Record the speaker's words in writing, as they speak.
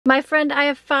My friend, I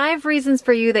have 5 reasons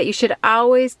for you that you should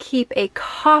always keep a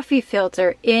coffee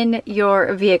filter in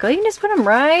your vehicle. You can just put them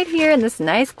right here in this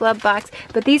nice glove box,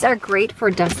 but these are great for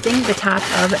dusting the top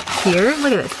of here.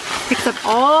 Look at this. Picks up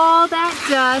all that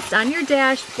dust on your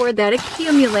dashboard that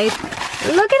accumulates.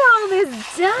 Look at all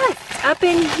this dust up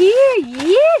in here.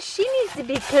 Yeah, she needs to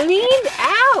be cleaned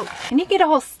out. And you get a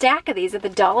whole stack of these at the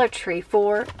Dollar Tree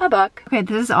for $1. Okay,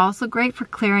 this is also great for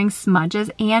clearing smudges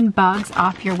and bugs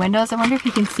off your windows. I wonder if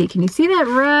you can see. Can you see that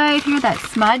right here, that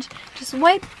smudge? Just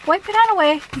wipe it on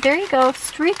away. There you go,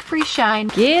 streak-free shine.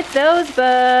 Get those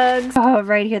bugs. Oh,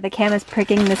 right here, the cam is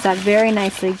pricking this up very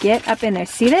nicely. Get up in there.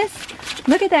 See this?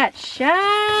 Look at that, shiny.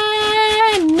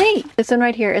 This one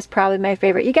right here is probably my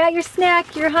favorite. You got your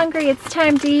snack, you're hungry, it's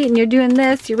time to eat, and you're doing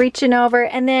this, you're reaching over,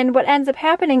 and then what ends up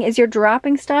happening is you're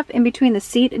dropping stuff in between the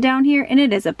seat down here, and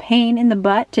it is a pain in the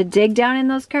butt to dig down in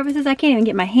those crevices. I can't even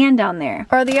get my hand down there.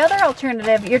 Or the other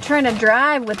alternative, you're trying to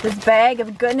drive with this bag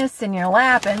of goodness in your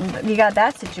lap, and you got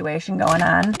that situation going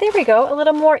on. There we go, a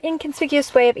little more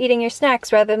inconspicuous way of eating your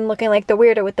snacks rather than looking like the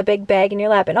weirdo with the big bag in your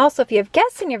lap. And also, if you have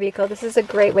guests in your vehicle, this is a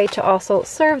great way to also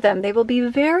serve them. They will be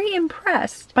very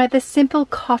impressed by this simple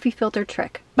coffee filter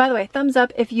trick. By the way, thumbs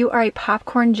up if you are a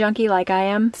popcorn junkie like I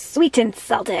am. Sweet and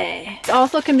salty. It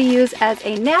also can be used as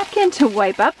a napkin to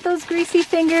wipe up those greasy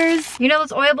fingers. You know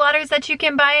those oil blotters that you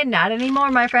can buy? Not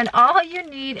anymore, my friend. All you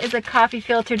need is a coffee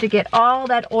filter to get all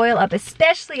that oil up,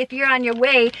 especially if you're on your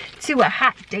way to a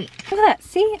hot date. Look at that.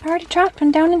 See, I already dropped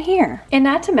one down in here. And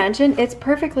not to mention, it's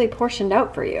perfectly portioned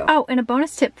out for you. Oh, and a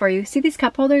bonus tip for you. See these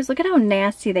cup holders? Look at how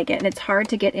nasty they get, and it's hard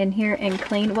to get in here and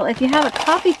clean. Well, if you have a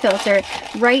coffee filter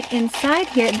right inside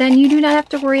here, then you do not have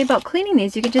to worry about cleaning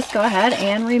these. You can just go ahead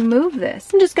and remove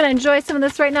this. I'm just gonna enjoy some of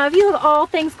this right now. If you love all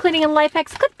things cleaning and life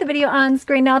hacks, click the video on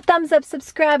screen now, thumbs up,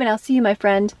 subscribe, and I'll see you, my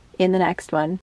friend, in the next one.